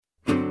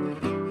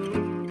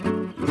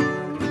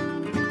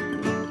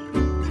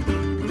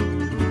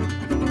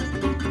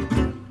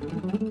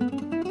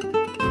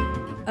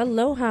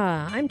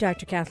Aloha, I'm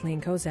Dr. Kathleen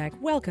Kozak.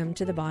 Welcome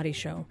to The Body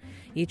Show.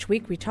 Each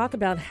week we talk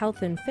about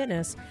health and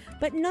fitness,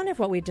 but none of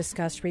what we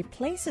discuss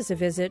replaces a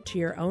visit to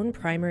your own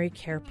primary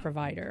care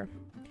provider.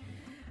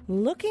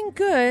 Looking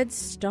good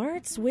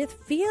starts with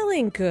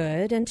feeling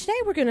good, and today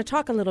we're going to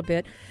talk a little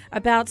bit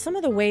about some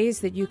of the ways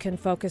that you can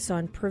focus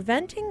on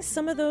preventing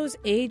some of those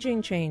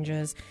aging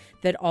changes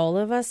that all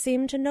of us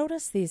seem to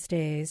notice these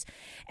days.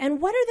 And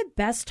what are the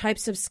best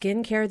types of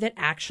skincare that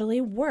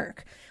actually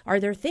work? Are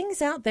there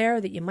things out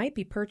there that you might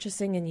be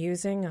purchasing and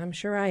using, I'm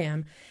sure I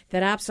am,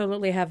 that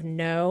absolutely have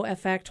no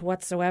effect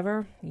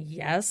whatsoever?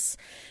 Yes.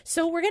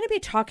 So we're going to be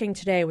talking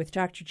today with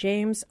Dr.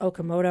 James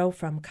Okamoto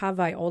from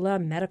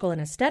Kawaiola Medical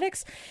and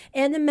Aesthetics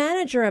and the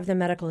manager of the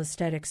medical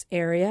aesthetics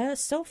area,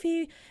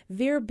 Sofi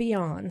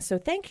Virabyan. So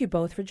thank you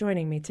both for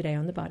joining me today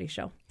on The Body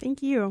Show.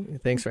 Thank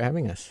you. Thanks for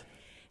having us.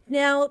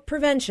 Now,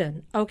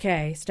 prevention.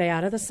 Okay, stay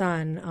out of the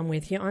sun. I'm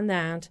with you on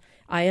that.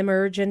 I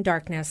emerge in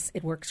darkness.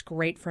 It works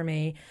great for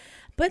me.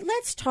 But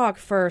let's talk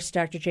first,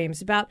 Dr.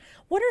 James, about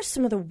what are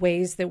some of the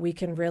ways that we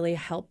can really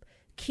help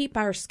keep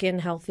our skin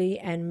healthy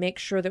and make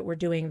sure that we're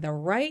doing the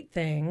right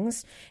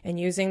things and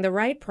using the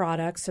right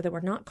products so that we're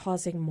not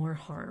causing more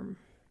harm.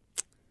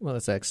 Well,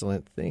 that's an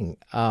excellent thing.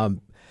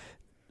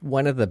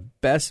 One of the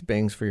best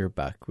bangs for your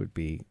buck would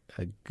be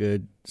a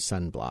good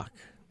sunblock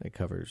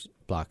that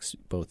blocks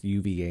both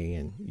UVA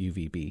and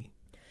UVB.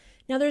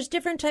 Now, there's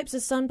different types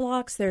of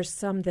sunblocks. There's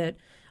some that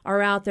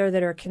are out there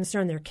that are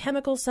concerned. They're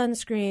chemical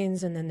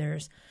sunscreens, and then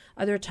there's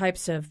other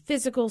types of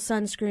physical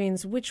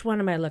sunscreens. Which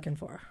one am I looking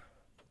for?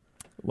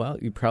 Well,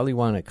 you probably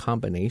want a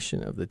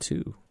combination of the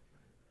two.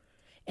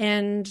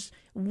 And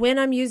when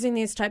I'm using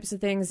these types of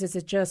things, is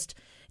it just,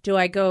 do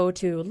I go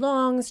to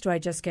Longs? Do I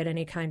just get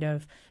any kind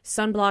of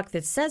sunblock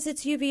that says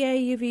it's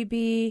UVA,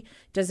 UVB?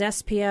 Does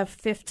SPF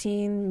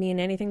 15 mean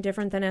anything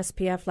different than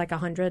SPF like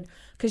 100?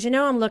 Because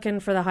I'm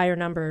looking for the higher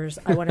numbers.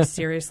 I want to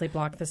seriously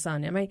block the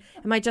sun. Am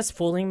I just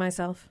fooling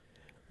myself?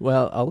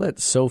 Well, I'll let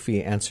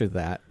Sofi answer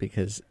that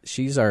because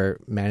she's our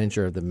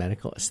manager of the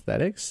medical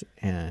aesthetics.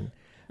 And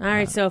all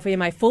right, Sofi,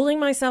 am I fooling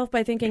myself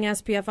by thinking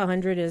SPF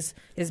 100 is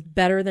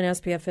better than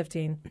SPF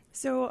 15?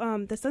 So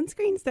the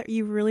sunscreens that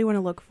you really want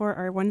to look for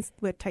are ones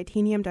with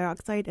titanium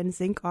dioxide and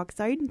zinc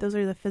oxide. Those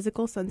are the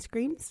physical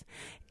sunscreens.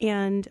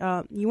 And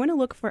you want to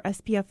look for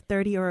SPF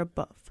 30 or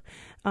above.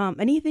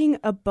 Anything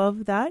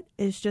above that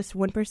is just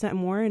 1%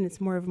 more, and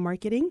it's more of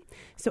marketing.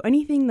 So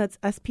anything that's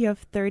SPF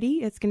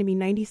 30, it's going to be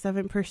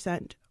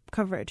 97%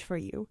 coverage for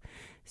you.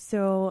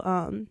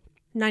 So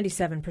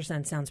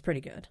 97% sounds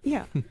pretty good.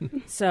 Yeah.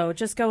 So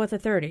just go with a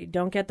 30.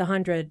 Don't get the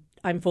 100.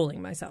 I'm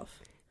fooling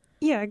myself.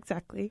 Yeah,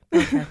 exactly.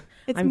 Okay.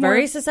 I'm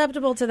very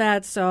susceptible to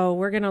that, so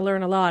we're going to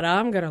learn a lot.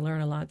 I'm going to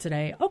learn a lot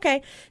today.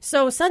 Okay,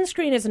 so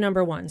sunscreen is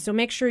number one, so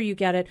make sure you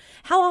get it.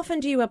 How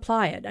often do you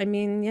apply it? I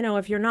mean,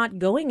 if you're not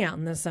going out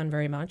in the sun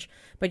very much,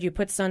 but you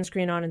put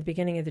sunscreen on at the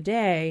beginning of the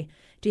day,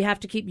 do you have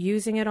to keep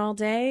using it all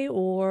day,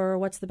 or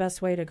what's the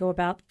best way to go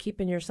about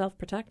keeping yourself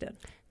protected?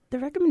 The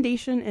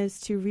recommendation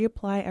is to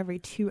reapply every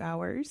 2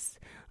 hours.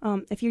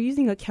 If you're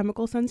using a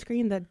chemical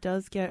sunscreen, that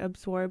does get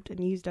absorbed and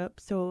used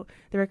up. So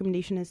the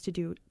recommendation is to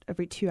do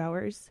every 2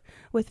 hours.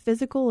 With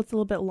physical, it's a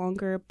little bit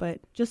longer, but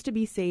just to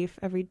be safe,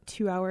 every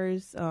 2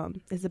 hours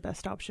is the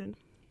best option.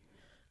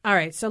 All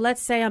right. So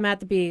let's say I'm at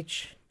the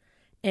beach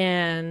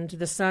and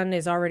the sun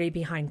is already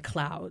behind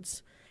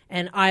clouds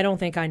and I don't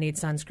think I need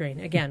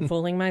sunscreen. Again,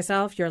 fooling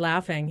myself. You're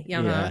laughing.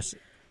 Yes.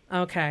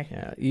 Okay.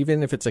 Yeah.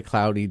 Even if it's a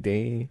cloudy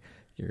day,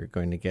 you're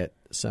going to get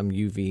some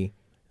UV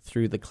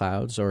through the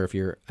clouds, or if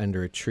you're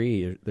under a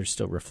tree, there's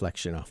still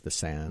reflection off the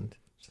sand.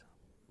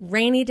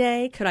 Rainy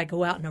day? Could I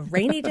go out on a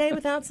rainy day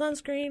without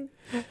sunscreen?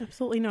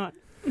 Absolutely not.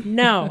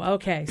 No.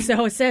 Okay.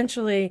 So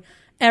essentially,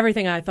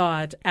 everything I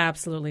thought,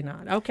 absolutely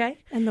not. Okay.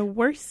 And the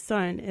worst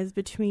sun is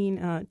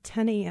between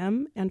 10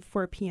 a.m. and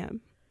 4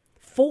 p.m.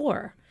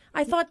 4?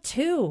 I thought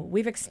 2.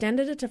 We've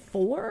extended it to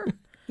 4?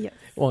 Yes.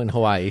 Well, in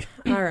Hawaii.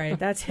 All right,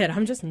 that's it.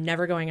 I'm just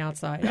never going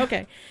outside.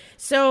 Okay.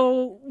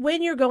 So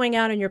when you're going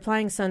out and you're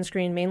applying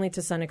sunscreen mainly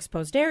to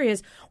sun-exposed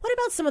areas, what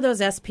about some of those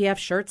SPF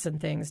shirts and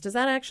things? Does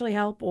that actually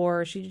help,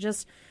 or should you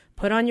just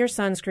put on your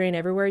sunscreen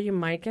everywhere you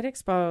might get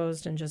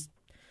exposed and just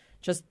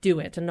do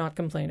it and not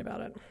complain about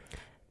it?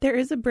 There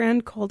is a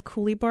brand called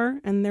Coolie Bar,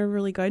 and they're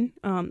really good.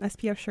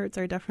 SPF shirts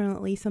are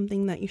definitely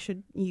something that you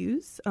should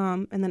use.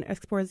 And then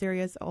exposed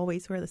areas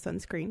always wear the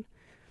sunscreen.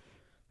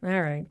 All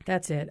right,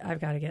 that's it.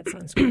 I've got to get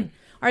sunscreen.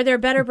 Are there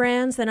better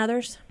brands than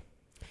others?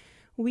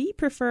 We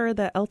prefer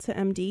the Elta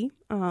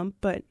MD,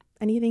 but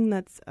anything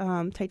that's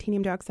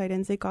titanium dioxide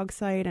and zinc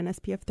oxide and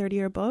SPF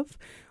 30 or above,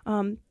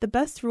 the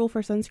best rule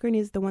for sunscreen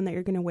is the one that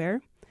you're going to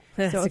wear.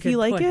 That's so a if good you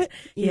like point. it,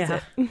 use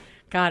it.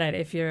 Got it.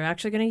 If you're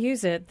actually going to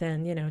use it,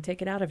 then,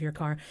 take it out of your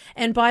car.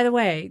 And by the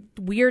way,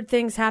 weird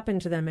things happen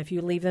to them if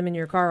you leave them in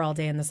your car all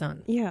day in the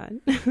sun. Yeah.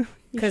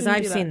 Because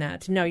I've seen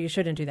that. No, you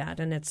shouldn't do that.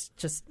 And it's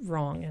just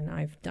wrong. And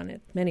I've done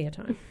it many a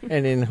time.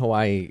 And in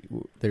Hawaii,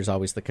 there's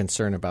always the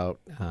concern about,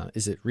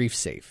 is it reef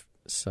safe?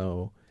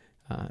 So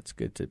it's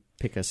good to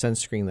pick a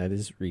sunscreen that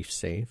is reef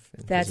safe.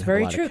 And That's doesn't have a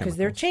very lot of true because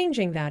they're chemicals.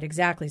 changing that.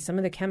 Exactly. Some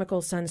of the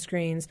chemical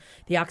sunscreens,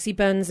 the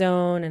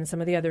oxybenzone and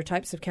some of the other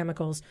types of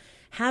chemicals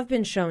have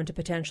been shown to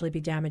potentially be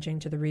damaging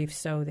to the reef.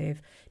 So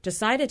they've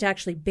decided to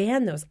actually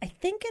ban those, I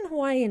think in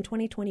Hawaii in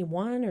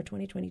 2021 or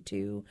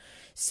 2022.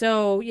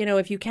 So,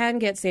 if you can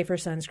get safer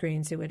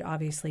sunscreens, it would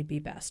obviously be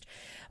best.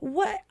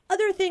 What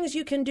other things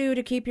you can do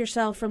to keep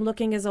yourself from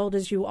looking as old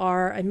as you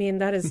are? I mean,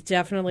 that is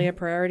definitely a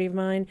priority of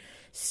mine.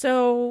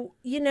 So,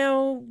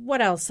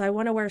 what else? I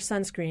want to wear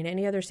sunscreen.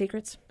 Any other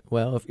secrets?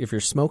 Well, if you're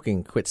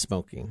smoking, quit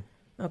smoking.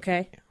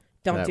 Okay.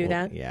 Don't do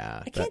that.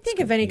 Yeah. I can't think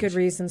of any good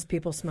reasons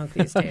people smoke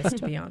these days,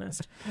 to be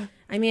honest.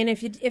 I mean,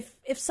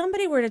 if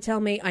somebody were to tell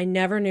me I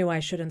never knew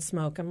I shouldn't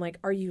smoke, I'm like,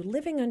 are you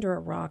living under a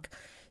rock?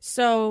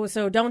 So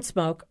don't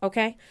smoke,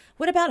 okay?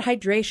 What about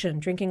hydration,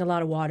 drinking a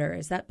lot of water?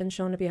 Has that been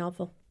shown to be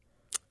helpful?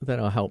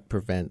 That'll help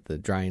prevent the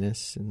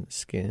dryness in the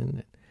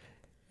skin.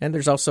 And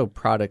there's also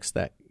products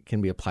that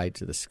can be applied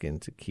to the skin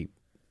to keep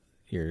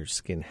your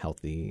skin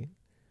healthy.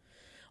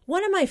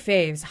 One of my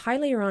faves,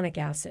 hyaluronic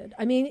acid.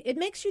 I mean, it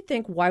makes you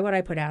think, why would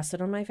I put acid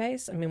on my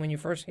face? I mean, when you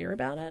first hear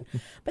about it.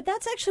 But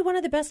that's actually one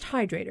of the best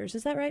hydrators.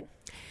 Is that right?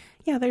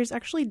 Yeah, there's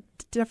actually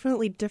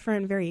definitely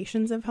different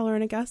variations of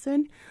hyaluronic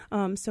acid.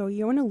 So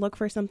you want to look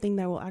for something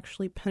that will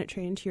actually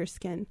penetrate into your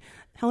skin.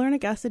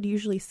 Hyaluronic acid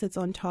usually sits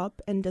on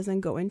top and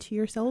doesn't go into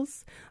your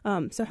cells.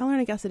 So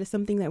hyaluronic acid is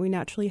something that we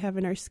naturally have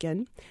in our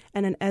skin.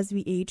 And then as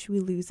we age,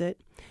 we lose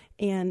it.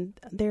 And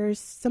there's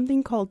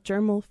something called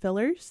dermal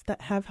fillers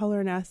that have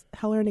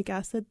hyaluronic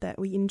acid that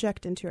we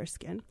inject into our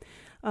skin.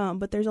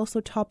 But there's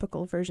also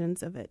topical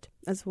versions of it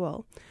as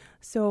well.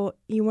 So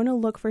you want to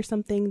look for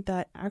something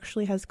that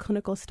actually has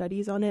clinical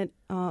studies on it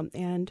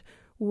and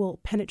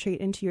will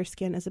penetrate into your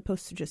skin as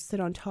opposed to just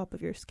sit on top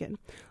of your skin.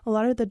 A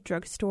lot of the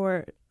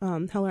drugstore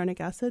hyaluronic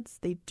acids,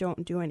 they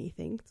don't do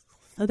anything.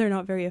 So they're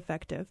not very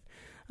effective.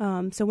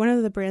 So one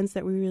of the brands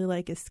that we really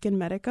like is Skin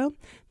Medica.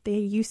 They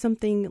use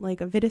something like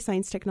a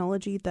Vitascience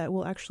technology that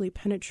will actually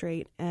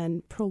penetrate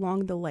and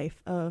prolong the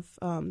life of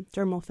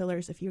dermal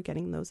fillers if you're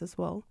getting those as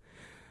well.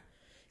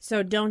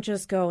 So don't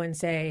just go and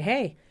say,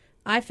 hey,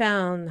 I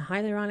found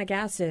hyaluronic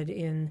acid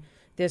in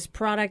this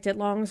product at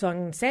Long's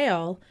on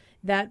sale.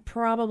 That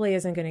probably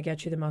isn't going to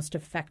get you the most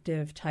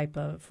effective type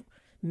of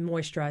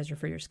moisturizer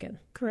for your skin.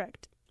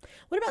 Correct.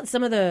 What about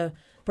some of the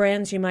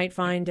brands you might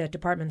find at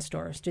department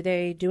stores? Do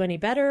they do any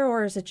better,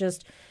 or is it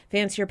just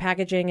fancier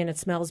packaging and it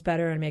smells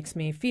better and makes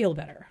me feel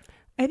better?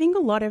 I think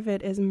a lot of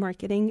it is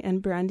marketing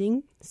and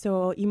branding.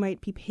 So you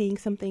might be paying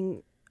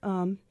something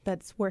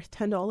that's worth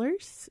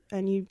 $10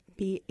 and you'd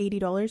be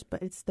 $80,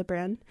 but it's the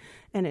brand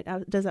and it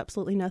does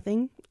absolutely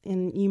nothing.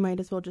 And you might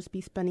as well just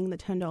be spending the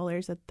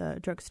 $10 at the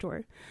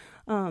drugstore.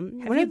 Have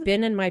you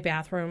been in my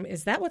bathroom?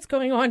 Is that what's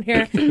going on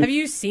here? Have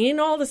you seen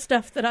all the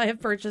stuff that I have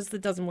purchased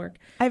that doesn't work?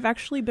 I've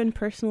actually been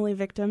personally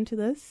victim to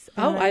this.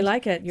 Oh, I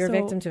like it. You're a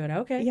victim to it.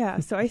 Okay. Yeah.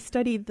 So I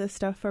studied this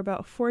stuff for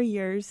about 4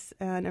 years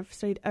and I've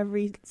studied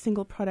every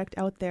single product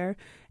out there.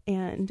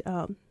 And,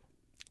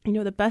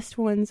 the best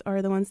ones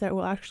are the ones that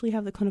will actually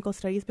have the clinical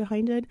studies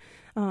behind it.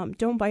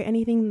 Don't buy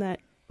anything that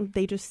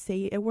they just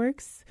say it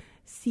works.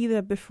 See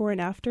the before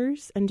and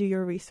afters and do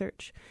your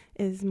research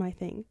is my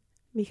thing.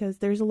 Because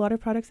there's a lot of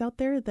products out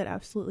there that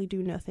absolutely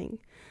do nothing.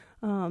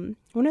 One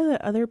of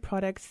the other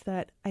products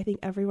that I think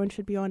everyone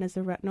should be on is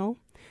the retinol.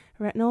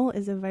 Retinol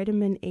is a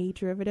vitamin A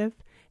derivative,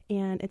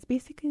 and it's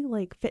basically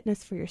like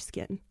fitness for your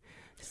skin.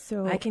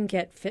 So I can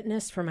get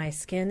fitness for my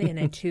skin in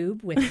a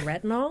tube with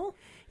retinol?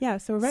 Yeah,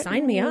 so retinol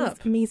Sign me up.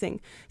 is amazing.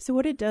 So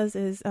what it does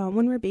is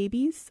when we're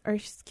babies, our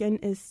skin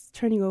is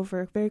turning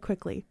over very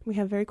quickly. We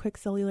have very quick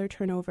cellular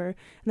turnover, and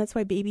that's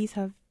why babies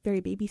have very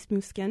baby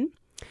smooth skin.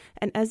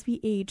 And as we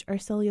age, our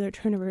cellular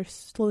turnover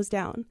slows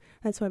down.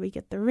 That's why we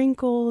get the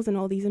wrinkles and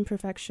all these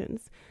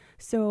imperfections.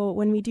 So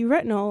when we do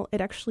retinol,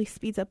 it actually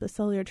speeds up the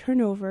cellular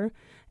turnover,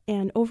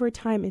 and over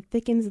time, it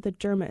thickens the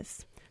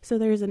dermis. So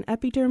there's an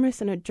epidermis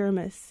and a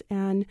dermis,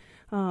 and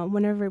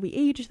whenever we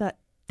age, that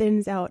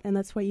thins out, and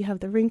that's why you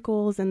have the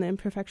wrinkles and the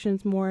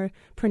imperfections more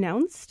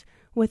pronounced.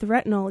 With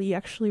retinol, you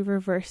actually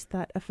reverse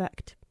that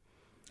effect.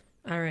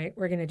 All right,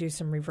 we're going to do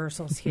some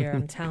reversals here,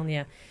 I'm telling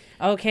you.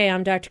 Okay,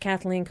 I'm Dr.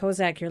 Kathleen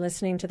Kozak. You're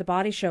listening to The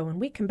Body Show. When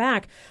we come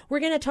back, we're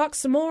going to talk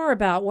some more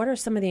about what are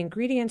some of the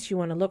ingredients you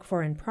want to look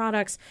for in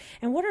products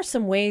and what are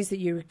some ways that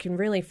you can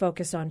really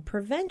focus on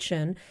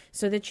prevention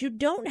so that you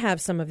don't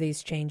have some of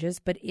these changes.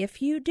 But if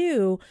you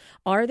do,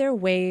 are there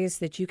ways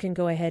that you can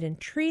go ahead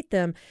and treat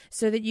them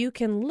so that you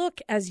can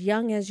look as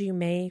young as you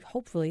may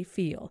hopefully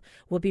feel?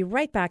 We'll be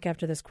right back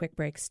after this quick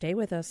break. Stay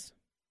with us.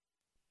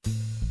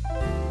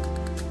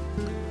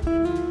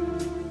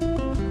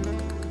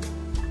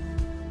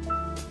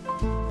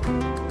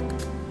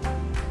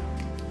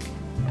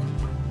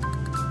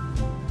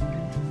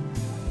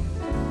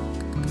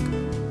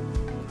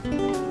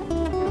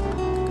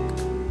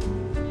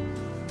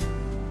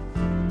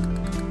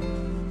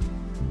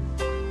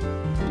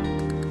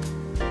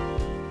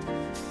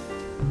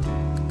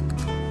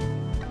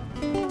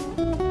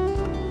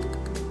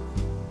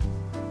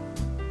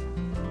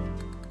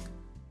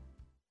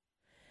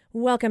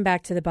 Welcome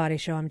back to The Body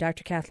Show. I'm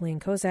Dr. Kathleen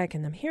Kozak,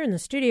 and I'm here in the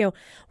studio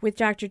with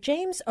Dr.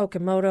 James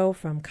Okamoto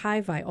from Kai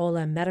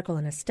Viola Medical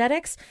and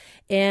Aesthetics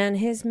and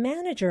his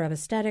manager of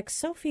aesthetics,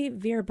 Sofi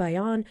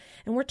Virabyan.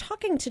 And we're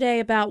talking today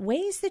about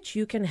ways that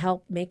you can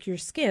help make your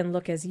skin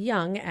look as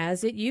young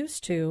as it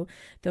used to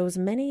those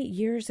many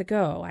years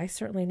ago. I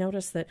certainly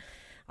noticed that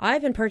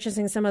I've been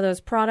purchasing some of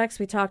those products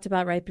we talked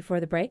about right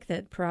before the break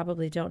that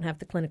probably don't have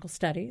the clinical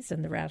studies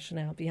and the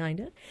rationale behind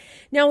it.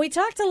 Now, we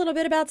talked a little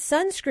bit about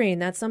sunscreen.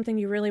 That's something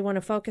you really want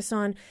to focus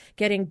on,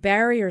 getting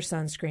barrier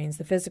sunscreens,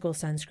 the physical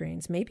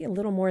sunscreens, maybe a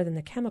little more than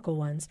the chemical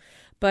ones.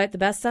 But the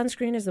best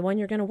sunscreen is the one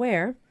you're going to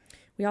wear.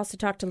 We also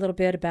talked a little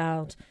bit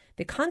about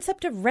the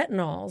concept of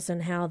retinols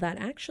and how that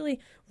actually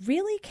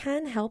really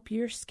can help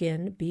your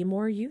skin be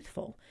more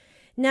youthful.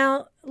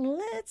 Now,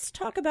 let's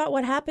talk about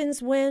what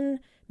happens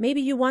when maybe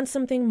you want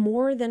something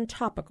more than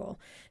topical.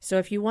 So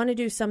if you want to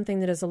do something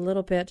that is a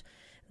little bit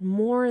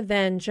more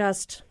than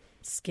just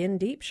skin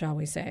deep, shall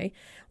we say,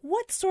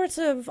 what sorts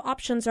of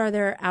options are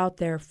there out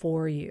there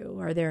for you?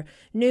 Are there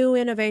new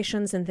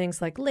innovations in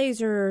things like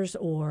lasers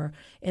or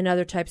in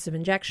other types of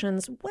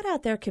injections? What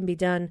out there can be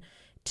done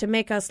to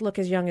make us look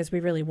as young as we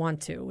really want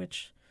to,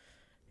 which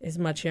is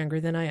much younger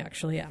than I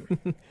actually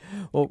am?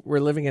 Well, we're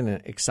living in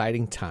an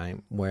exciting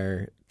time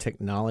where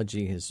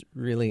technology has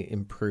really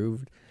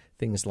improved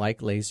things like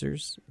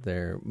lasers.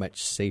 They're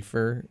much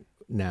safer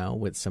now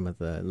with some of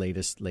the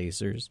latest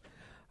lasers.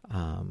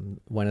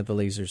 One of the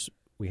lasers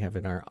we have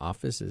in our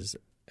office is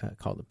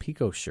called the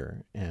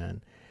PicoSure,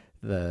 and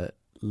the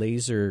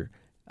laser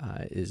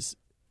is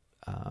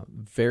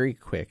very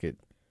quick. It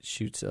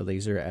shoots a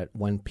laser at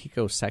 1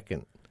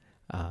 picosecond.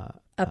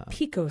 A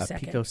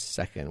picosecond. A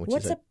picosecond.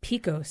 What's a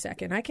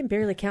picosecond? I can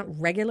barely count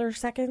regular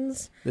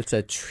seconds. It's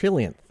a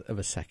trillionth of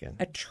a second.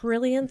 A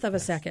trillionth of a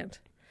second.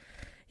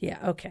 Yeah,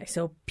 okay.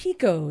 So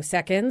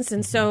picoseconds.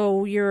 And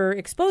so you're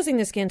exposing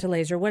the skin to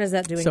laser. What is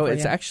that doing so for you?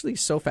 It's actually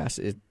so fast,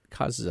 it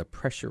causes a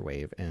pressure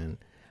wave and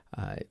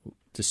it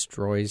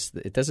destroys,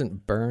 it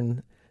doesn't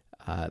burn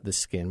the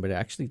skin, but it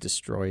actually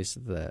destroys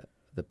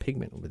the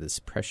pigment with this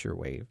pressure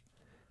wave.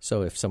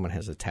 So if someone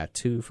has a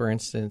tattoo, for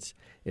instance,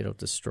 it'll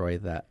destroy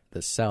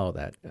the cell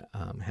that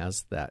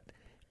has that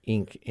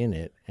ink in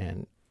it,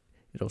 and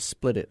it'll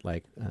split it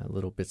like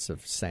little bits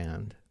of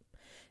sand.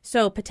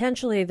 So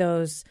potentially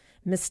those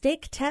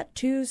mistake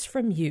tattoos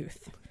from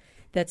youth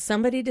that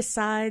somebody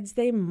decides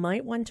they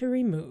might want to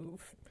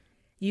remove,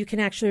 you can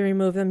actually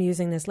remove them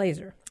using this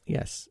laser.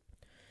 Yes.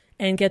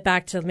 And get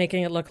back to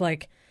making it look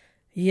like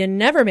you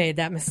never made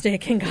that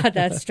mistake and got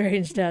that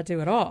strange tattoo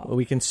at all. Well,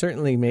 we can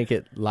certainly make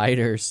it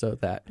lighter so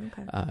that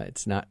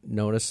it's not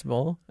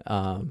noticeable.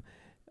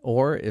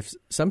 Or if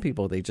some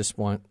people, they just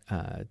want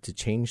to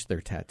change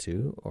their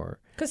tattoo, or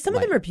because some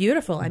of them are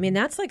beautiful. I mean,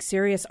 that's like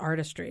serious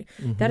artistry.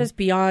 Mm-hmm. That is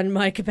beyond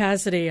my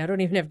capacity. I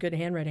don't even have good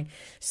handwriting.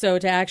 So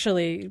to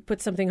actually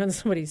put something on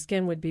somebody's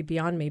skin would be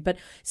beyond me. But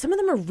some of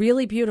them are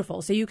really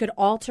beautiful. So you could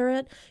alter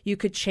it. You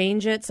could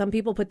change it. Some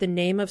people put the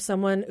name of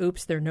someone,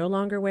 oops, they're no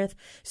longer with.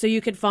 So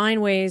you could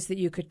find ways that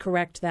you could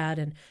correct that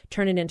and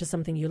turn it into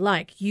something you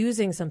like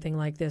using something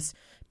like this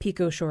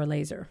PicoSure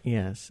laser.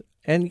 Yes.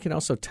 And you can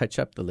also touch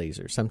up the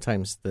laser.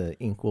 Sometimes the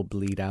ink will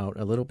bleed out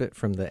a little bit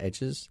from the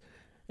edges,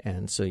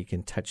 and so you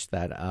can touch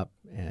that up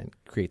and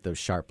create those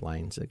sharp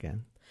lines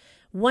again.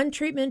 1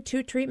 treatment,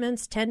 2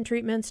 treatments, 10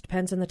 treatments,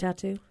 depends on the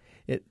tattoo?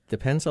 It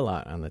depends a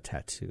lot on the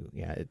tattoo,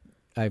 yeah.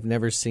 I've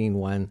never seen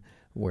one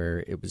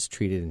where it was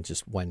treated in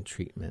just 1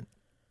 treatment.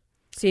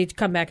 So you'd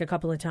come back a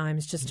couple of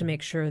times just to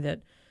make sure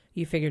that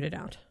you figured it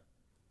out.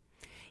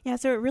 Yeah,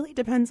 so it really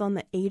depends on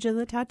the age of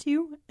the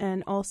tattoo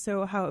and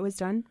also how it was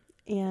done.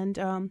 And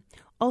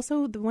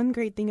also, the one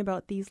great thing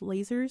about these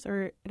lasers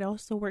are it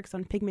also works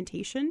on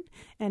pigmentation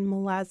and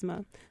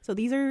melasma. So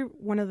these are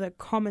one of the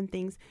common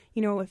things.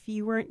 You know, if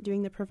you weren't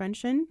doing the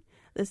prevention,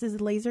 this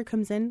is laser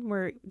comes in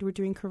where we're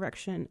doing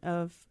correction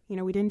of, you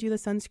know, we didn't do the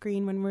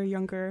sunscreen when we were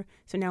younger.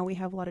 So now we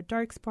have a lot of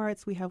dark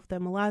spots. We have the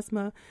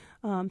melasma.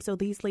 So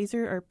these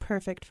lasers are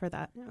perfect for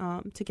that,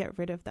 to get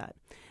rid of that.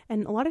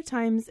 And a lot of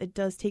times it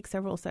does take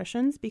several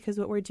sessions because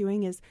what we're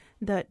doing is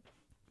that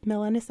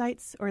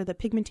melanocytes or the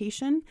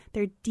pigmentation,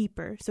 they're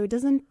deeper. So it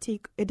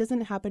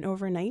doesn't happen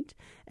overnight.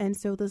 And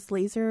so this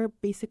laser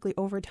basically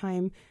over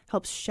time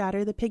helps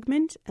shatter the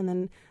pigment and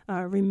then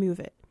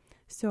remove it.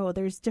 So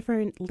there's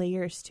different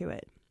layers to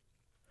it.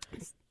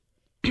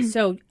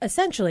 So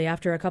essentially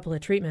after a couple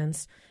of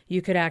treatments,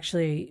 you could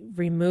actually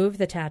remove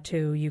the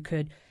tattoo. You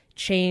could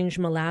change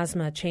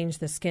melasma, change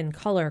the skin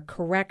color,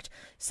 correct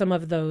some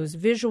of those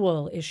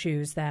visual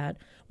issues that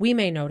we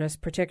may notice,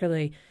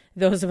 particularly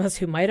those of us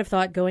who might have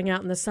thought going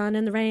out in the sun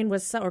and the rain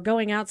was, or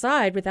going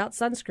outside without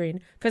sunscreen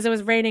because it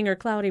was raining or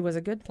cloudy was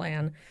a good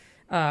plan.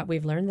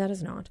 We've learned that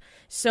is not.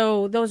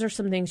 So those are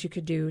some things you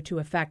could do to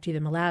affect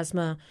either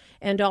melasma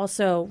and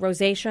also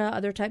rosacea,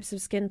 other types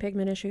of skin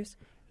pigment issues.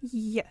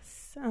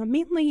 Yes,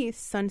 mainly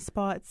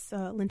sunspots,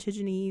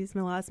 lentigines,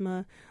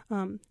 melasma.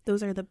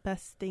 Those are the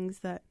best things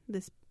that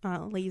this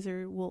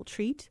laser will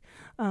treat.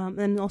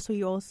 And also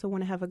you also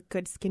want to have a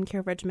good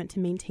skincare regimen to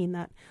maintain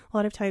that. A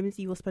lot of times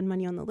you will spend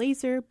money on the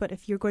laser, but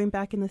if you're going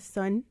back in the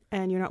sun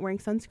and you're not wearing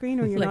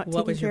sunscreen or you're Like, not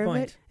what taking was your care of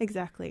point? it.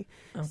 Exactly.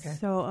 Okay.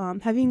 So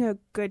having a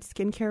good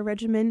skincare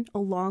regimen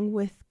along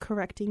with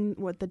correcting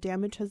what the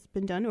damage has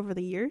been done over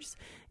the years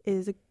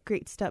is a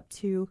great step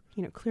to,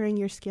 clearing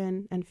your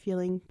skin and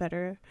feeling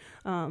better.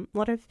 A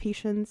lot of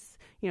patients,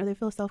 they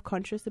feel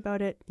self-conscious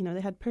about it.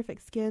 They had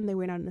perfect skin. They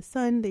went out in the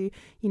sun. They,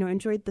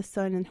 enjoyed the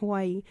sun in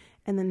Hawaii.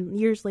 And then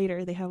years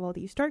later, they have all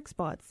these dark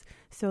spots.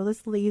 So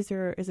this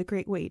laser is a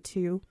great way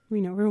to,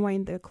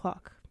 rewind the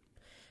clock.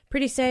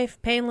 Pretty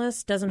safe,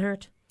 painless, doesn't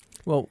hurt.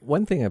 Well,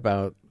 one thing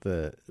about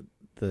the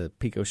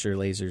PicoSure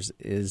lasers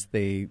is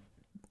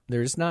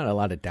there's not a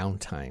lot of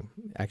downtime.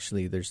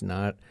 Actually, they're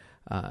not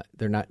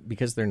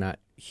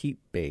heat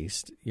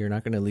based. You're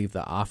not going to leave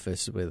the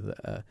office with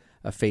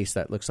a face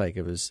that looks like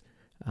it was,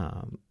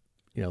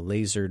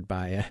 lasered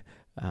by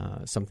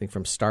something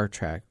from Star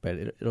Trek. But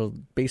it'll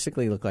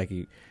basically look like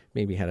you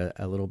maybe had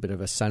a little bit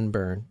of a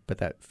sunburn, but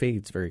that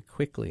fades very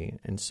quickly.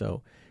 And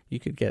so you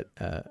could get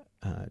a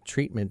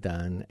treatment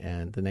done,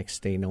 and the next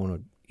day no one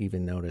would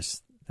even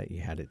notice that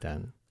you had it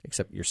done,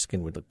 except your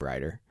skin would look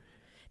brighter.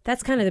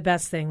 That's kind of the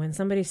best thing. When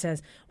somebody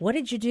says, "What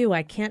did you do?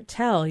 I can't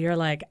tell." You're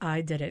like,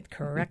 "I did it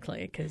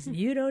correctly," because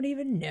you don't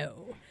even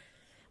know.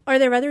 Are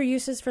there other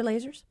uses for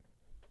lasers?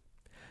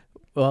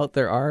 Well,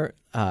 there are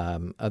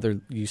other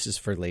uses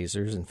for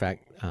lasers. In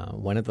fact,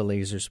 one of the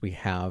lasers we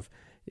have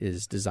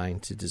is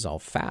designed to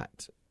dissolve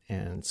fat,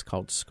 and it's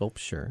called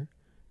Sculpture.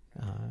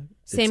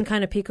 Same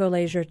kind of pico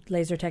laser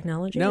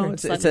technology? No,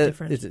 it's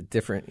different. It's a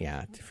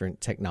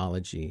different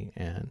technology,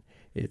 and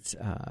it's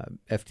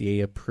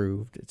FDA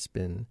approved. It's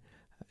been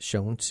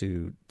shown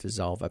to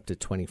dissolve up to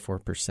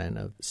 24%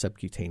 of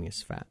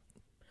subcutaneous fat.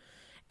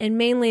 And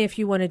mainly if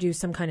you want to do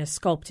some kind of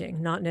sculpting,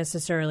 not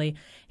necessarily,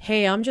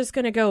 hey, I'm just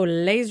going to go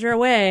laser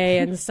away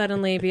and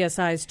suddenly be a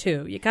size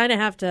 2. You kind of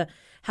have to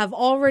have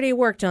already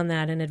worked on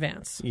that in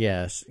advance.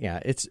 Yes. Yeah.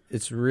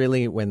 It's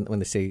really when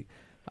they say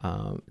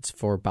it's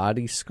for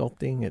body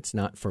sculpting, it's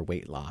not for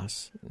weight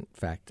loss. In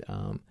fact,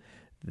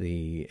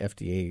 the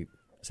FDA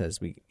says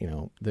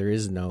there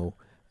is no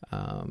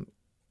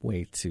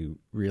way to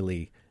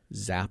really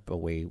zap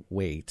away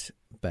weight,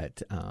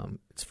 but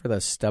it's for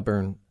the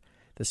stubborn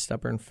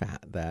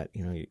fat that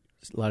a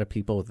lot of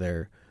people,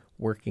 they're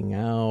working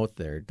out,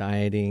 they're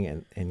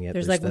dieting, and yet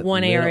there's like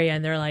one area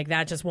and they're like,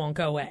 that just won't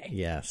go away.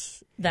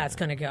 Yes, that's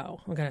going to go.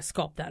 I'm going to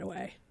sculpt that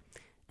away.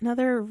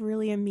 Another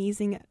really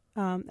amazing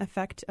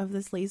effect of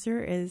this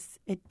laser is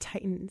it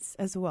tightens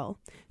as well.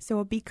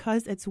 So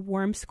because it's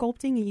worm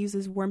sculpting, it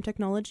uses worm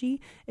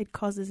technology, it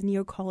causes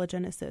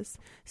neocollagenesis.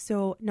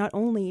 So not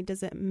only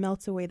does it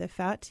melt away the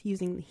fat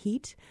using the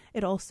heat,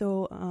 it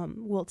also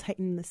will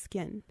tighten the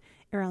skin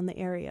around the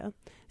area.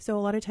 So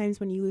a lot of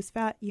times when you lose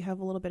fat, you have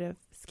a little bit of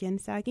skin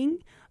sagging,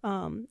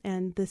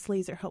 and this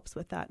laser helps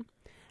with that.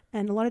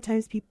 And a lot of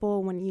times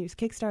people, when you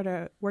kickstart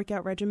a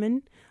workout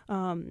regimen,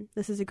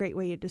 this is a great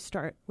way to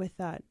start with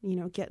that.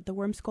 Get the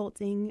worm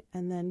sculpting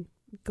and then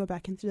go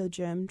back into the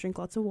gym, drink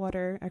lots of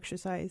water,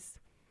 exercise.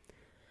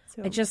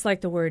 So I just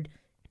like the word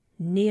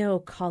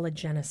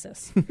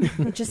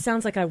neocollagenesis. It just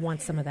sounds like I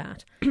want some of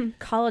that.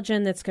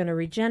 Collagen that's going to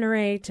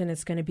regenerate and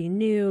it's going to be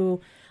new.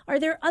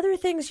 Are there other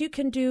things you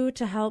can do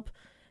to help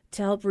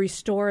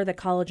restore the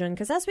collagen?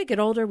 Because as we get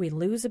older, we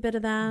lose a bit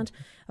of that.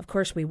 Of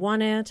course, we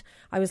want it.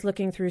 I was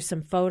looking through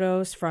some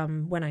photos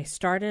from when I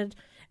started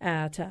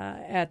at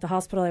the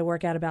hospital I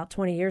work at about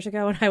 20 years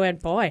ago, and I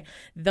went, boy,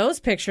 those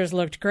pictures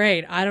looked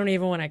great. I don't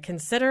even want to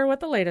consider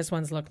what the latest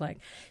ones look like.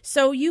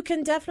 So you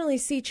can definitely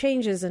see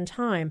changes in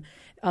time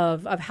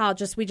of how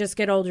we just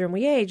get older and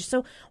we age.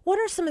 So what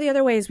are some of the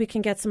other ways we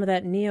can get some of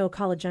that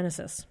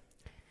neocollagenesis?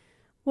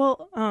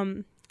 Well,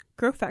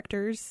 growth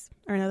factors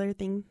are another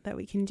thing that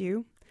we can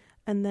do.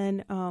 And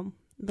then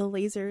the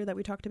laser that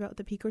we talked about,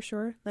 the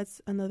PicoSure,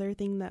 that's another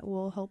thing that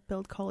will help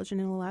build collagen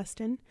and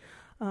elastin.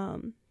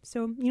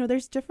 So,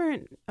 there's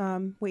different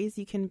ways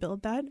you can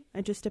build that.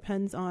 It just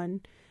depends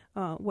on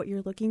what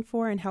you're looking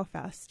for and how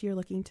fast you're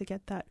looking to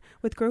get that.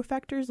 With growth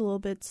factors, a little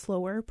bit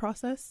slower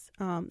process.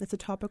 It's a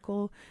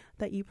topical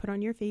that you put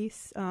on your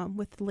face.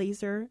 With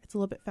laser, it's a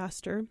little bit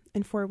faster.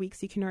 In 4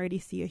 weeks, you can already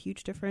see a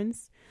huge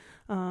difference.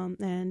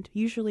 And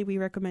usually we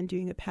recommend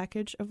doing a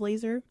package of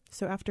laser.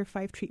 So after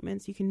 5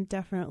 treatments, you can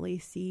definitely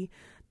see,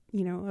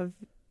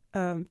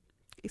 a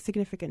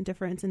significant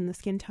difference in the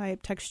skin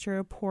type,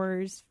 texture,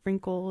 pores,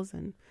 wrinkles,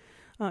 and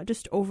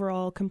just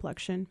overall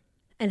complexion.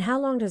 And how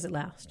long does it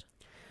last?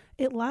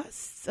 It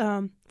lasts,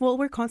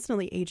 we're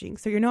constantly aging.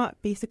 So you're not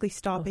basically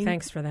stopping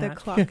thanks for that.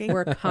 the clocking.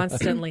 We're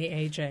constantly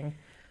aging.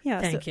 Yeah,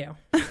 Thank you.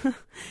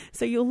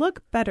 So you'll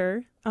look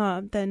better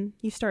than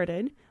you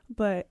started,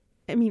 but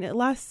it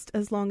lasts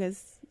as long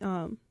as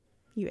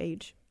you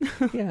age.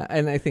 Yeah,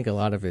 and I think a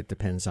lot of it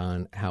depends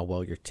on how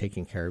well you're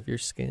taking care of your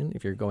skin.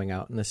 If you're going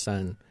out in the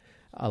sun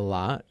a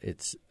lot,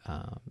 it's,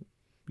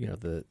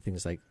 the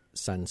things like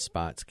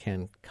sunspots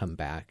can come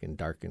back and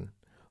darken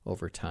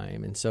over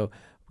time. And so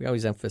we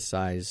always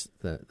emphasize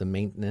the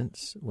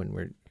maintenance when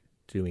we're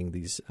doing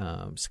these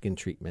skin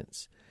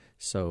treatments.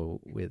 So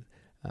with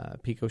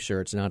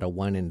PicoSure, it's not a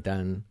one and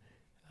done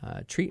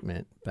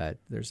treatment, but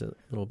there's a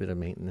little bit of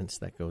maintenance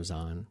that goes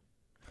on.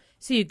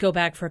 So you'd go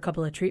back for a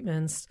couple of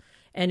treatments,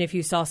 and if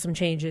you saw some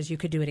changes, you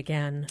could do it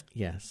again.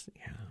 Yes,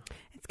 yeah.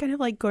 It's kind of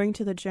like going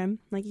to the gym.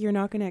 Like, you're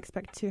not going to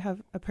expect to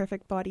have a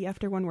perfect body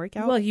after one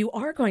workout. Well, you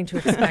are going to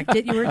expect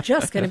it. You are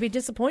just going to be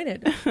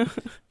disappointed.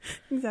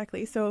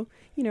 Exactly. So,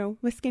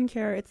 with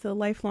skincare, it's a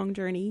lifelong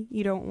journey.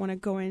 You don't want to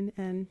go in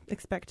and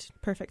expect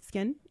perfect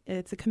skin.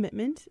 It's a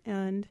commitment.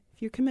 And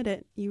if you're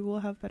committed, you will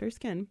have better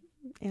skin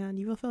and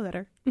you will feel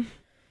better.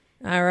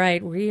 All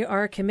right, we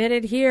are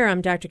committed here.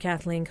 I'm Dr.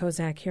 Kathleen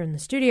Kozak here in the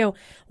studio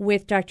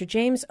with Dr.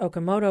 James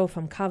Okamoto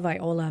from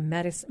Kavaiola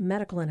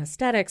Medical and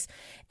Aesthetics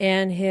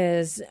and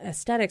his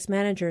aesthetics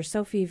manager,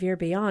 Sofi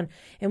Virabyan.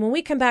 And when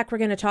we come back, we're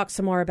going to talk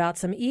some more about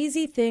some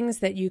easy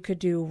things that you could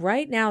do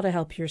right now to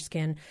help your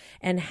skin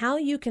and how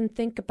you can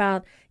think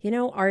about,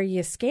 are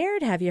you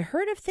scared? Have you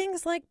heard of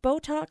things like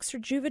Botox or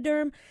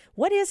Juvederm?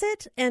 What is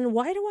it? And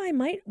why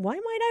might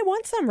I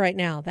want some right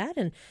now? That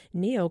and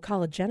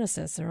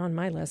neocollagenesis are on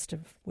my list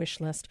of wish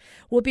list.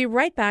 We'll be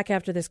right back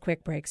after this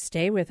quick break.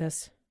 Stay with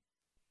us.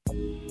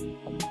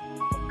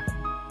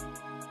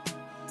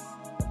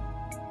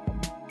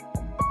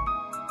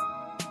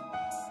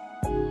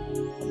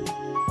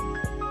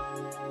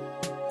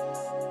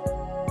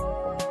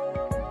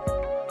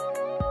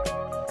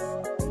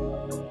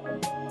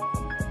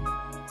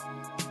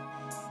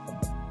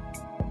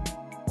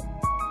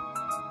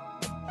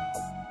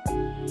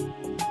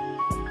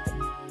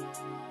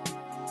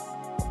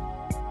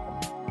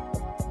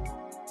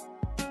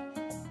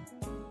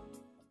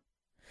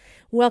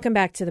 Welcome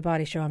back to The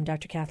Body Show. I'm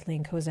Dr.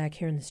 Kathleen Kozak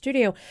here in the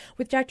studio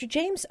with Dr.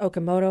 James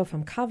Okamoto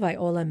from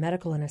Kavaiola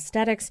Medical and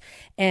Aesthetics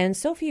and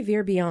Sofi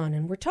Virabyan.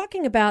 And we're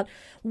talking about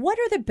what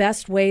are the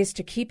best ways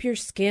to keep your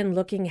skin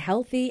looking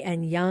healthy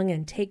and young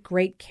and take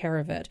great care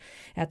of it.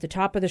 At the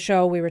top of the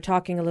show, we were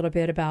talking a little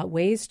bit about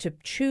ways to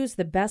choose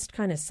the best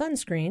kind of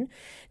sunscreen.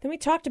 Then we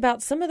talked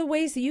about some of the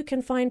ways that you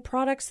can find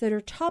products that are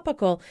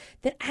topical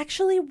that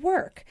actually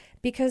work,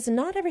 because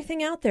not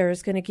everything out there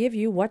is going to give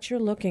you what you're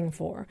looking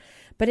for.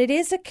 But it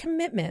is a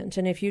commitment,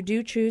 and if you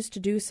do choose to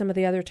do some of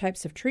the other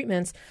types of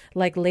treatments,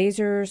 like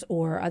lasers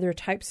or other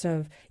types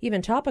of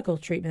even topical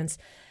treatments,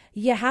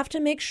 you have to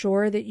make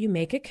sure that you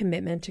make a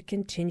commitment to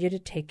continue to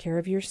take care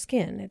of your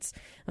skin. It's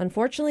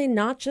unfortunately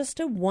not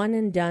just a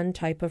one-and-done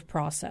type of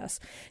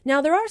process.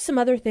 Now, there are some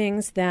other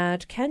things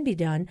that can be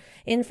done.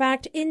 In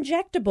fact,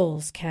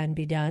 injectables can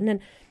be done. And,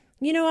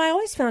 I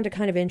always found it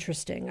kind of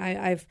interesting.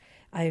 I've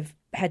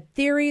had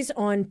theories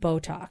on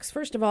Botox.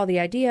 First of all, the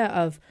idea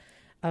of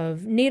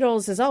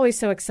needles is always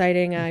so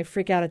exciting. I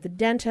freak out at the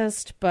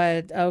dentist,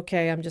 but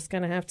okay, I'm just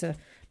going to have to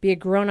be a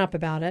grown-up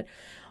about it.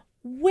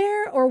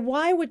 Where or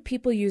why would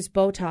people use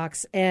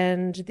Botox?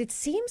 And it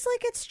seems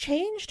like it's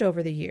changed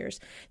over the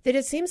years, that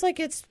it seems like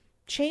it's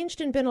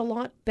changed and been a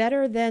lot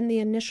better than the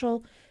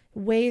initial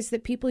ways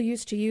that people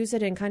used to use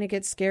it and kind of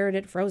get scared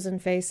at frozen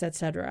face,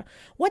 etc.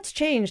 What's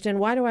changed and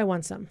why do I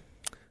want some?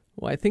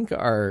 Well, I think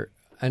our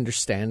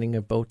understanding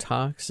of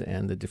Botox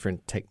and the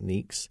different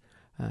techniques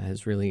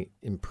has really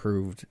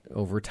improved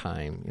over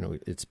time.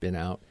 It's been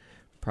out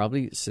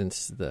probably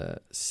since the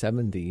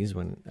 70s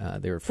when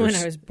they were first...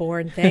 When I was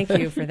born. Thank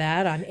you for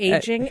that. On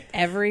aging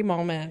every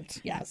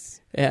moment. Yes.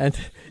 And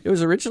it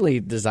was originally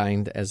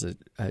designed as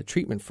a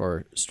treatment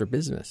for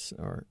strabismus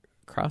or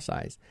cross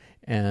eyes.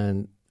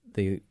 And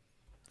they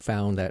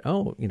found that,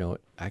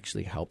 it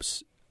actually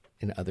helps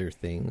in other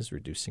things,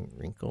 reducing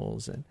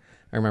wrinkles. And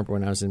I remember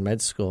when I was in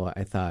med school,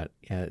 I thought,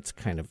 it's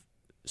kind of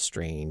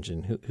strange.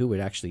 And who would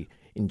actually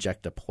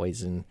inject a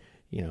poison,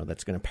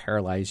 that's going to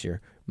paralyze your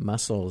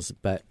muscles?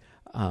 But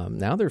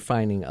now they're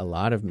finding a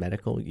lot of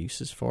medical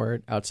uses for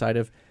it outside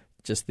of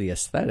just the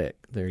aesthetic.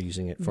 They're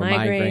using it for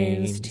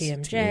migraines,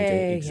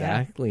 TMJ.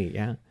 Exactly,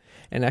 yeah.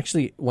 And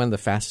actually, one of the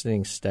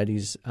fascinating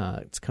studies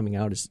that's coming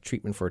out is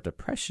treatment for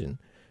depression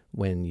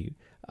when you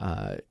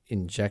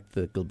inject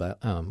the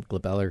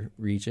glabellar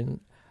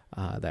region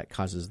that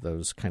causes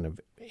those kind of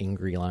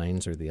angry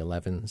lines, or the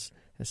 11s,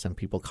 as some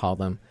people call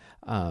them.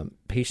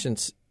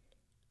 Patients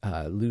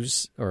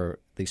lose, or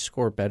they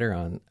score better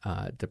on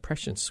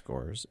depression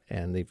scores,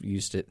 and they've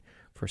used it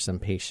for some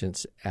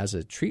patients as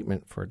a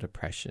treatment for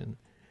depression.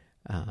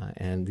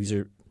 And these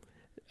are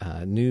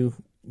new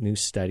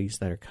studies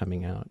that are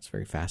coming out. It's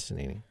very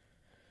fascinating.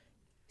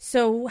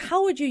 So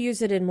how would you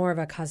use it in more of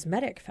a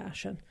cosmetic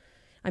fashion?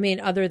 I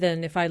mean, other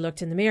than if I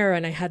looked in the mirror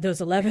and I had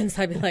those 11s,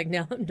 I'd be like,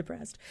 now I'm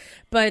depressed.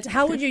 But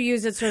how would you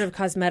use it sort of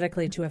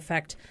cosmetically to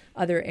affect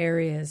other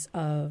areas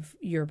of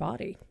your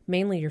body?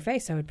 Mainly your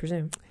face, I would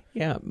presume.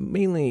 Yeah,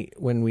 mainly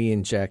when we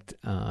inject,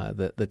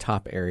 the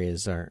top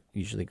areas are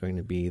usually going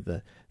to be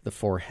the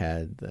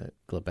forehead, the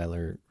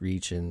glabellar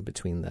region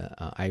between the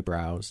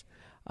eyebrows.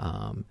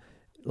 A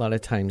lot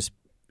of times,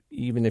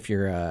 even if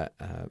you're a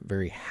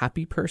very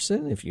happy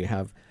person, if you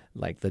have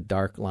like the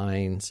dark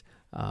lines,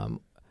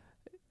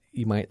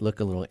 you might look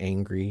a little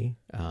angry,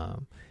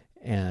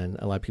 and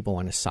a lot of people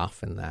want to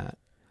soften that.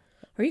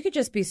 Or you could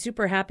just be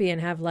super happy and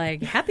have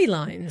like happy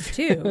lines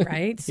too,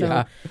 right? So,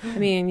 Yeah. I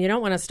mean, you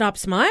don't want to stop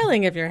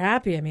smiling if you're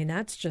happy. I mean,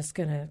 that's just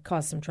going to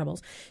cause some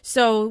troubles.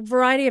 So,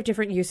 variety of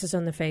different uses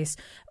on the face.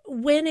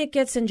 When it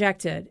gets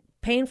injected,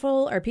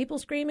 painful? Are people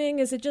screaming?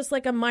 Is it just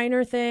like a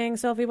minor thing?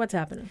 Sophie, what's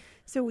happening?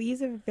 So we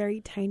use a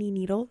very tiny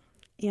needle,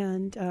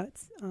 and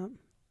it's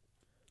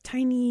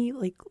tiny,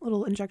 like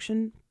little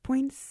injection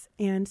points,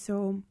 and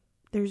so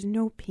there's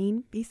no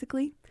pain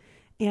basically.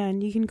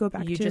 And you can go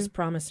back You to... just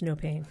promised no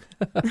pain.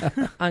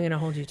 I'm going to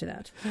hold you to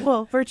that.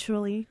 Well,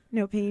 virtually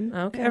no pain.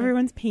 Okay.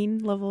 Everyone's pain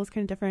level is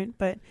kind of different,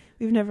 but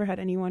we've never had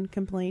anyone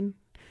complain.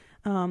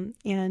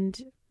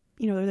 And,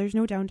 there's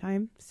no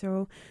downtime.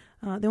 So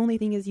the only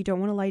thing is you don't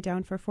want to lie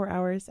down for 4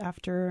 hours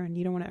after, and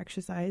you don't want to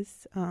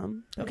exercise.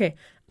 Okay.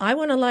 I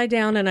want to lie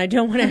down and I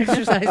don't want to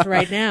exercise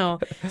right now.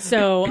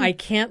 So I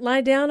can't lie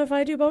down if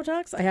I do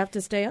Botox? I have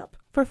to stay up?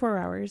 For 4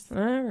 hours.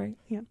 All right.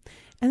 Yeah.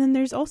 And then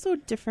there's also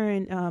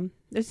different,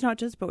 it's not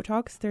just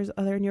Botox, there's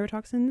other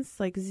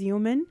neurotoxins like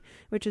Xeomin,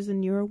 which is a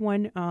newer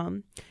one.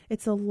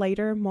 It's a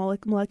lighter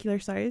molecular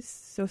size,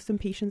 so some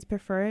patients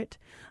prefer it.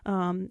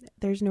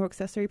 There's no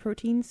accessory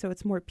protein, so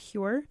it's more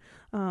pure.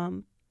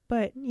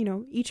 But,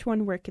 each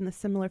one work in a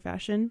similar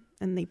fashion,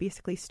 and they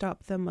basically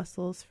stop the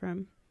muscles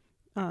from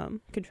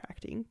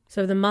contracting.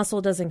 So if the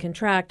muscle doesn't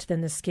contract, then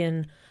the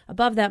skin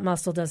above that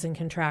muscle doesn't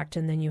contract,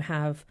 and then you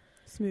have...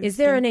 Smooth Is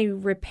there skin. any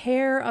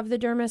repair of the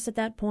dermis at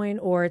that point,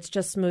 or it's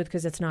just smooth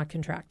because it's not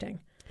contracting?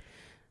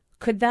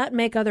 Could that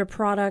make other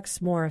products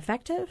more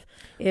effective?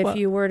 If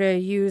you were to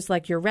use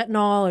like your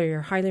retinol or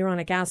your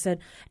hyaluronic acid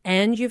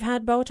and you've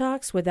had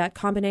Botox, would that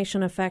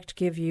combination effect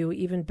give you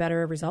even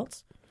better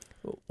results?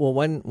 Well,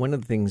 one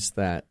of the things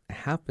that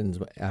happens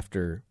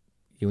after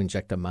you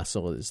inject a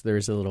muscle is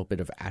there's a little bit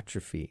of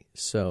atrophy.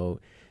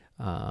 So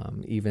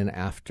even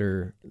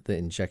after the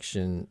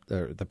injection,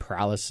 the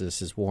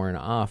paralysis is worn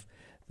off,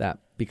 that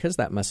because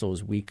that muscle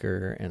is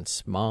weaker and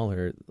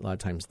smaller, a lot of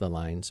times the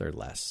lines are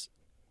less.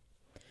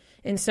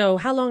 And so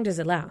how long does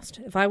it last?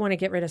 If I want to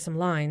get rid of some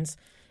lines,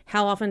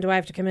 how often do I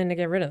have to come in to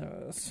get rid of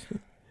those?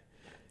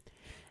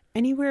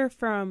 Anywhere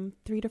from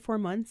 3 to 4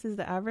 months is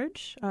the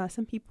average.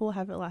 Some people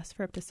have it last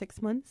for up to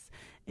 6 months.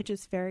 It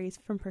just varies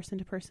from person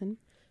to person.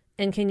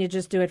 And can you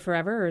just do it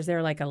forever, or is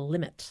there like a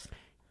limit?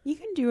 You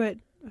can do it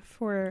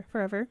for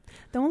forever.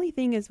 The only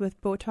thing is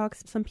with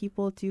Botox, some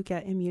people do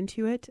get immune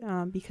to it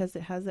because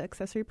it has the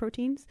accessory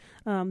proteins.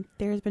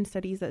 There's been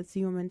studies that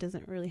Xeomin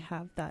doesn't really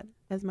have that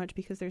as much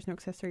because there's no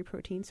accessory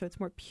protein, so it's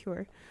more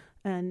pure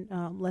and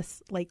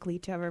less likely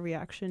to have a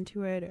reaction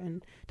to it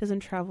and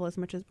doesn't travel as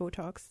much as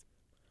Botox.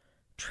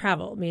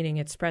 Travel, meaning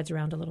it spreads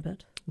around a little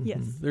bit.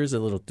 Yes. There's a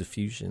little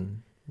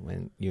diffusion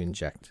when you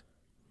inject.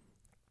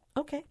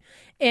 Okay.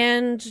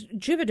 And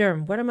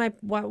Juvederm,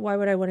 why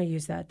would I want to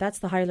use that? That's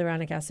the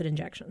hyaluronic acid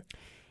injection.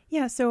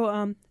 Yeah,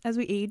 so as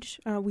we age,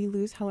 we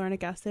lose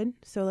hyaluronic acid.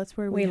 So that's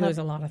where We lose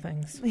a lot of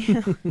things.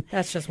 Yeah.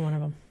 That's just one of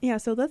them. Yeah,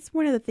 so that's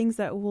one of the things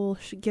that will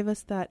give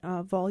us that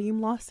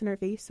volume loss in our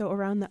face. So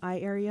around the eye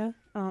area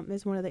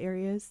is one of the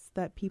areas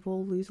that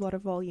people lose a lot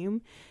of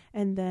volume.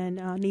 And then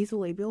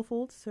nasolabial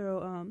folds,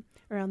 so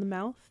around the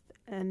mouth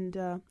and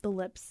the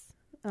lips.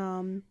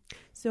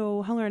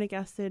 So hyaluronic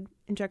acid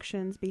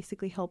injections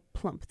basically help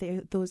plump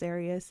those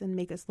areas and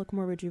make us look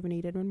more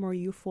rejuvenated and more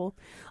youthful.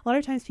 A lot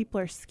of times people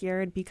are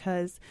scared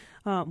because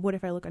what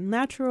if I look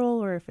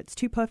unnatural or if it's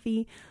too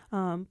puffy?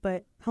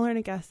 But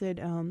hyaluronic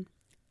acid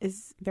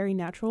is very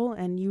natural,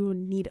 and you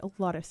need a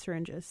lot of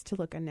syringes to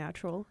look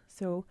unnatural.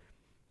 So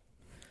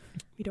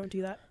we don't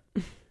do that.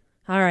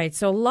 All right.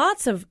 So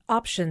lots of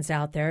options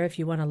out there if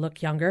you want to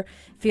look younger,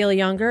 feel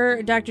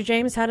younger. Dr.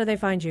 James, how do they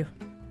find you?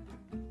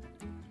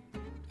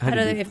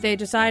 If they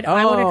decide,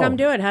 I want to come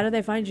do it, how do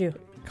they find you?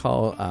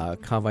 Call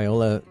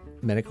Caviola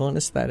Medical and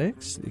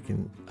Aesthetics. You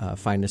can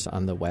find us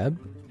on the web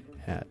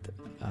at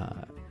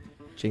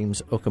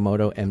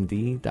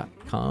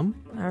jamesokamotomd.com.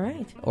 All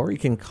right. Or you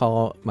can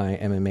call my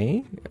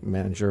MMA,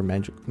 Manager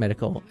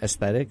Medical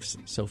Aesthetics,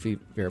 Sofi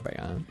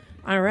Virabyan.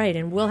 All right.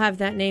 And we'll have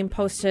that name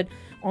posted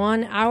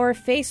on our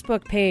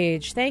Facebook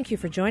page. Thank you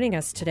for joining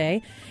us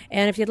today.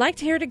 And if you'd like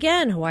to hear it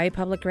again,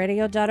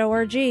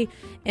 hawaiipublicradio.org.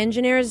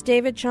 Engineer is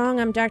David Chong.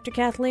 I'm Dr.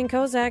 Kathleen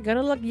Kozak. Going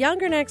to look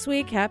younger next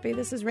week. Happy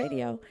This Is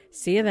Radio.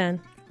 See you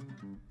then.